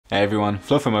Hey everyone,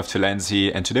 Flo from F2Lens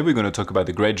here, and today we're going to talk about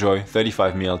the Greyjoy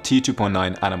 35mm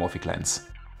T2.9 anamorphic lens.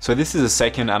 So this is the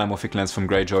second anamorphic lens from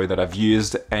Greyjoy that I've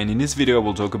used, and in this video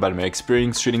we'll talk about my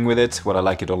experience shooting with it, what I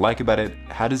like or don't like about it,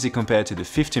 how does it compare to the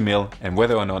 50mm, and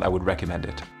whether or not I would recommend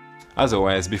it. As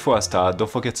always, before I start,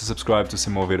 don't forget to subscribe to see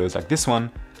more videos like this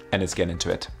one, and let's get into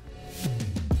it.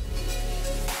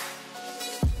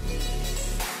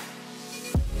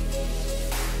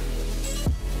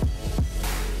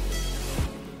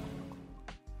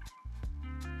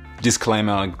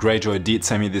 Disclaimer, Greyjoy did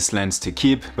send me this lens to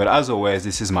keep, but as always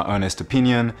this is my honest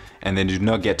opinion and they do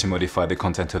not get to modify the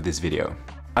content of this video.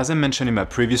 As I mentioned in my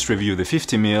previous review of the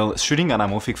 50mm, shooting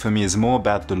anamorphic for me is more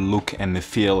about the look and the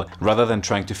feel rather than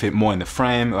trying to fit more in the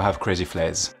frame or have crazy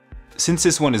flares. Since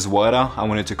this one is wider, I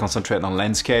wanted to concentrate on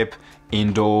landscape,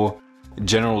 indoor,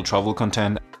 general travel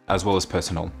content, as well as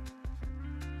personal.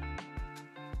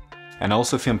 And I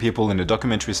also film people in a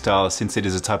documentary style since it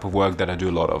is a type of work that I do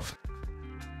a lot of.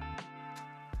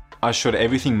 I shot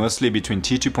everything mostly between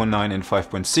T2.9 and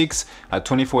 5.6 at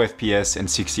 24 fps and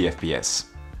 60 fps.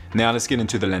 Now let's get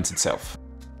into the lens itself.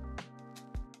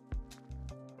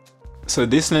 So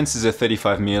this lens is a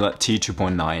 35mm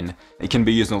T2.9. It can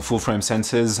be used on full frame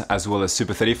sensors as well as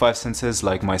Super 35 sensors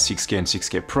like my 6K and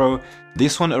 6K Pro.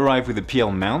 This one arrived with a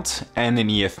PL mount and an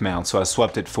EF mount, so I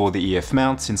swapped it for the EF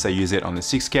mount since I use it on the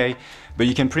 6K, but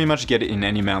you can pretty much get it in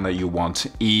any mount that you want,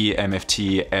 E,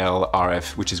 MFT, L,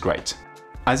 RF, which is great.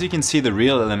 As you can see, the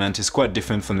real element is quite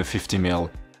different from the 50mm.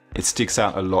 It sticks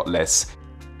out a lot less.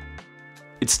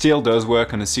 It still does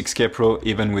work on the 6K Pro,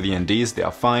 even with the NDs, they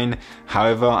are fine.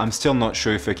 However, I'm still not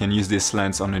sure if I can use this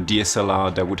lens on a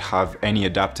DSLR that would have any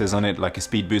adapters on it, like a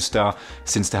speed booster,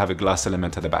 since they have a glass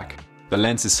element at the back. The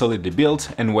lens is solidly built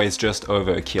and weighs just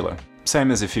over a kilo.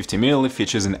 Same as a 50mm, it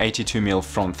features an 82mm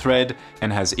front thread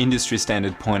and has industry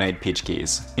standard 0.8 pitch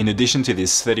keys. In addition to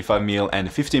this 35mm and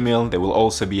 50mm, there will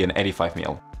also be an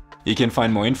 85mm. You can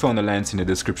find more info on the lens in the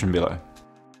description below.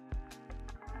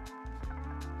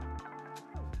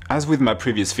 As with my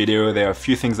previous video, there are a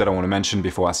few things that I want to mention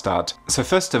before I start. So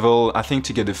first of all, I think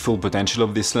to get the full potential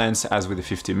of this lens, as with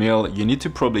the 50mm, you need to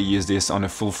probably use this on a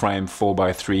full frame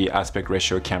 4:3 aspect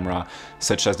ratio camera,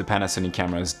 such as the Panasonic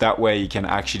cameras. That way you can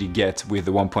actually get, with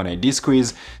the 1.8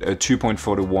 D-squeeze, a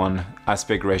 2.4:1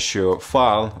 aspect ratio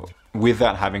file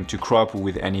without having to crop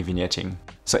with any vignetting.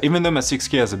 So even though my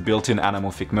 6K has a built-in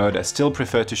anamorphic mode, I still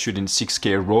prefer to shoot in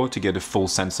 6K RAW to get a full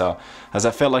sensor, as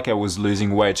I felt like I was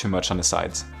losing way too much on the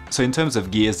sides. So in terms of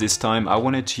gears this time, I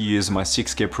wanted to use my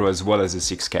 6K Pro as well as the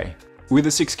 6K. With the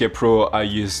 6K Pro, I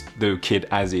used the kit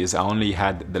as is. I only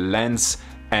had the lens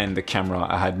and the camera.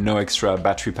 I had no extra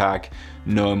battery pack,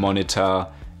 no monitor,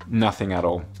 nothing at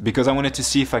all, because I wanted to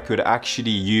see if I could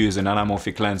actually use an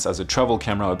anamorphic lens as a travel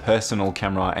camera, a personal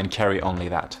camera, and carry only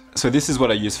that. So this is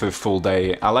what I used for a full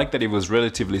day. I like that it was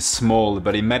relatively small,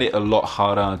 but it made it a lot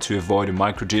harder to avoid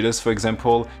micro jitters, for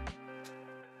example.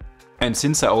 And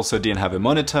since I also didn't have a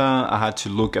monitor, I had to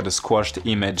look at a squashed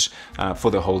image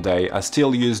for the whole day. I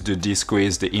still used the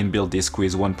D-squeeze, the inbuilt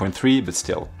D-squeeze 1.3, but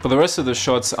still. For the rest of the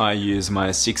shots, I use my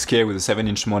 6K with a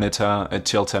 7-inch monitor, a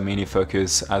tilter mini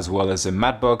focus, as well as a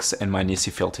matte box and my Nisi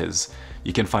filters.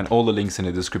 You can find all the links in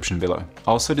the description below.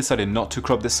 I also decided not to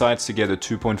crop the sides to get a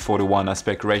 2.4:1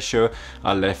 aspect ratio.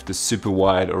 I left the super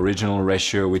wide original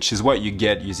ratio, which is what you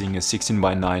get using a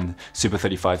 16:9 Super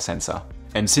 35 sensor.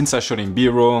 And since I shot in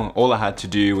B-roll, all I had to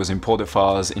do was import the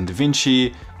files in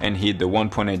DaVinci and hit the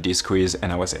 1.8 D-squeeze,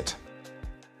 and that was it.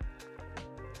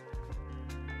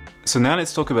 So now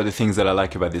let's talk about the things that I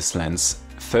like about this lens.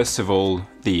 First of all,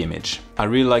 the image. I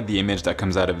really like the image that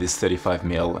comes out of this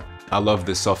 35mm. I love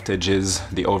the soft edges,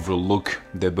 the overall look,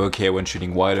 the bokeh when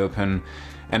shooting wide open,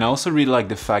 and I also really like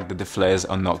the fact that the flares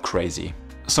are not crazy.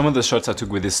 Some of the shots I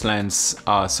took with this lens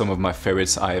are some of my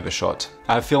favorites I ever shot.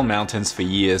 I've filmed mountains for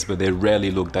years, but they rarely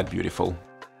look that beautiful.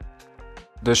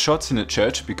 The shots in the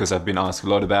church, because I've been asked a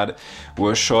lot about it,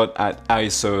 were shot at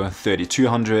ISO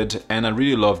 3200, and I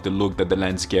really loved the look that the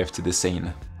lens gave to the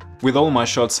scene. With all my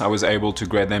shots, I was able to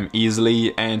grade them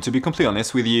easily, and to be completely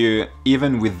honest with you,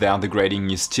 even without the grading,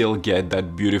 you still get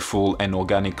that beautiful and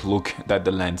organic look that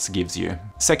the lens gives you.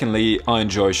 Secondly, I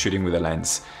enjoy shooting with a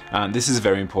lens. This is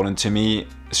very important to me.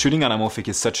 Shooting anamorphic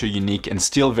is such a unique and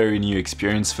still very new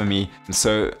experience for me,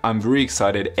 so I'm very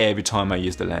excited every time I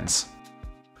use the lens.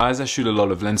 As I shoot a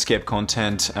lot of landscape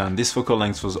content, this focal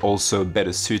length was also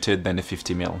better suited than the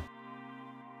 50mm.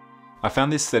 I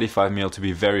found this 35mm to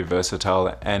be very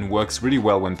versatile and works really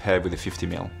well when paired with the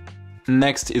 50mm.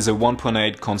 Next is a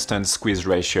 1.8 constant squeeze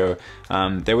ratio.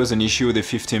 There was an issue with the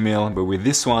 50mm, but with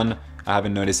this one, I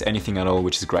haven't noticed anything at all,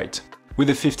 which is great. With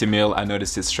the 50mm, I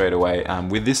noticed it straight away.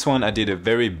 With this one, I did a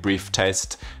very brief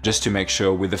test just to make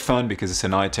sure with the phone, because it's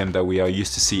an item that we are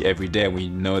used to see every day, we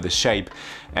know the shape.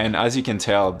 And as you can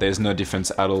tell, there's no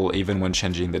difference at all, even when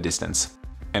changing the distance.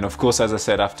 And of course, as I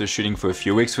said, after shooting for a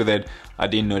few weeks with it, I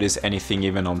didn't notice anything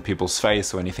even on people's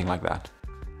face or anything like that.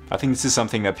 I think this is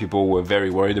something that people were very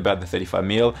worried about, the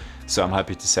 35mm, so I'm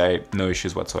happy to say no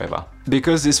issues whatsoever.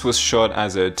 Because this was shot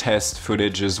as a test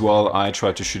footage as well, I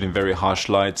tried to shoot in very harsh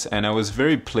lights, and I was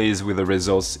very pleased with the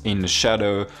results in the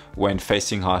shadow when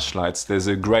facing harsh lights. There's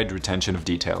a great retention of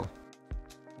detail.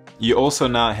 You also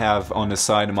now have on the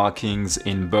side markings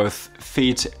in both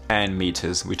feet and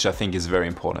meters, which I think is very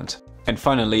important. And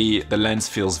finally, the lens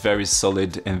feels very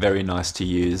solid and very nice to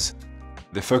use.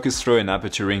 The focus throw and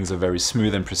aperture rings are very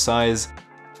smooth and precise,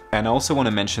 and I also want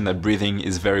to mention that breathing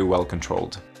is very well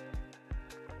controlled.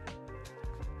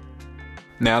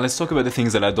 Now let's talk about the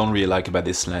things that I don't really like about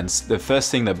this lens. The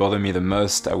first thing that bothered me the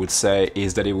most, I would say,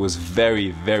 is that it was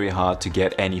very hard to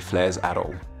get any flares at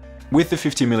all. With the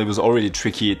 50mm it was already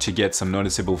tricky to get some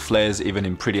noticeable flares even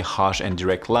in pretty harsh and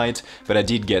direct light, but I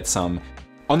did get some.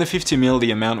 On the 50mm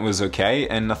the amount was okay,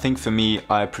 and I think for me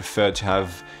I prefer to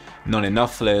have not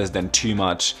enough flares than too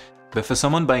much. But for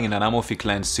someone buying an anamorphic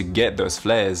lens to get those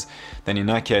flares, then in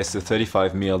that case the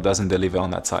 35mm doesn't deliver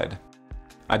on that side.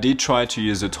 I did try to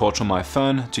use a torch on my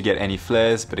phone to get any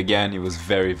flares, but again it was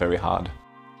very hard.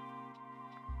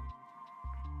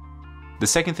 The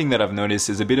second thing that I've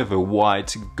noticed is a bit of a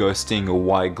white ghosting or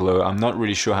white glow. I'm not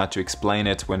really sure how to explain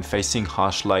it when facing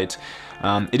harsh light.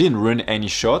 It didn't ruin any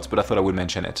shots, but I thought I would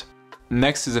mention it.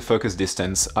 Next is the focus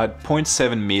distance. At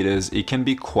 0.7 meters, it can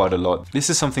be quite a lot. This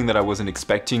is something that I wasn't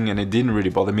expecting, and it didn't really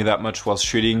bother me that much while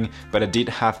shooting, but I did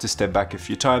have to step back a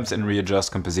few times and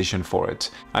readjust composition for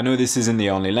it. I know this isn't the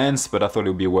only lens, but I thought it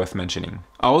would be worth mentioning.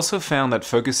 I also found that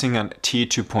focusing at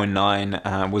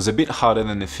T2.9 was a bit harder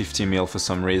than the 50mm for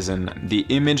some reason. The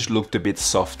image looked a bit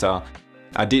softer.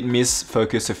 I did miss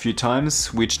focus a few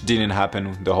times, which didn't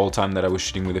happen the whole time that I was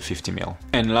shooting with a 50mm.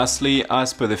 And lastly,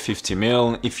 as per the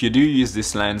 50mm, if you do use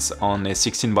this lens on a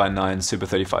 16:9 Super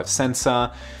 35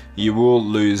 sensor, you will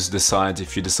lose the sides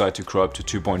if you decide to crop to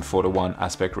 2.4:1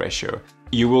 aspect ratio.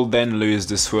 You will then lose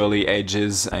the swirly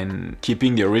edges, and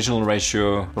keeping the original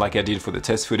ratio, like I did for the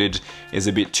test footage, is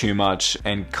a bit too much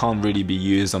and can't really be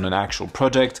used on an actual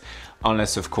project,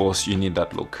 unless of course you need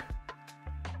that look.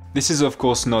 This is of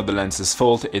course not the lens's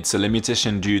fault, it's a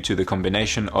limitation due to the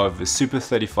combination of the Super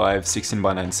 35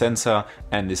 16:9 sensor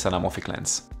and this anamorphic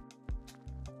lens.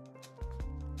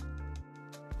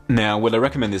 Now, would I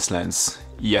recommend this lens?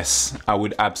 Yes, I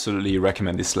would absolutely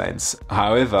recommend this lens.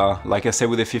 However, like I said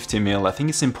with the 50mm, I think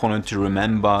it's important to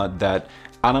remember that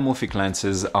anamorphic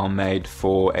lenses are made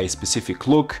for a specific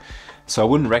look, so I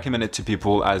wouldn't recommend it to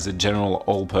people as a general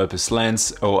all-purpose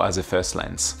lens or as a first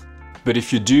lens. But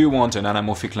if you do want an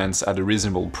anamorphic lens at a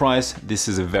reasonable price, this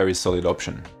is a very solid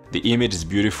option. The image is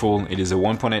beautiful, it is a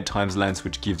 1.8x lens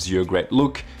which gives you a great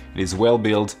look, it is well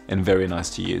built and very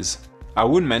nice to use. I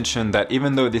would mention that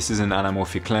even though this is an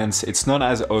anamorphic lens, it's not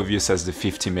as obvious as the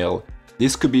 50mm.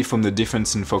 This could be from the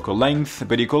difference in focal length,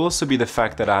 but it could also be the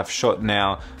fact that I've shot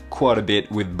now quite a bit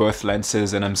with both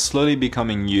lenses and I'm slowly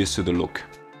becoming used to the look.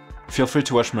 Feel free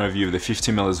to watch my review of the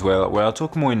 50mm as well, where I'll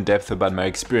talk more in depth about my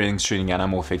experience shooting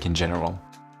anamorphic in general.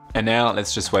 And now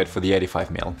let's just wait for the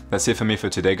 85mm. That's it for me for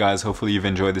today guys, hopefully you've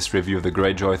enjoyed this review of the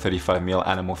Greyjoy 35mm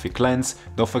anamorphic lens.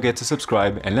 Don't forget to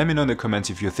subscribe and let me know in the comments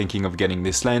if you're thinking of getting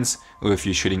this lens or if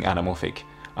you're shooting anamorphic.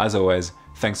 As always,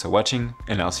 thanks for watching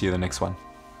and I'll see you in the next one.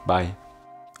 Bye.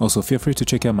 Also feel free to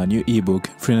check out my new ebook,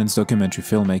 Freelance Documentary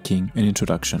Filmmaking, an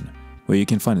Introduction, where you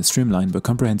can find a streamlined but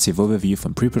comprehensive overview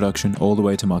from pre-production all the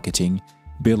way to marketing,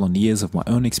 built on years of my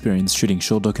own experience shooting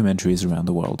short documentaries around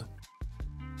the world.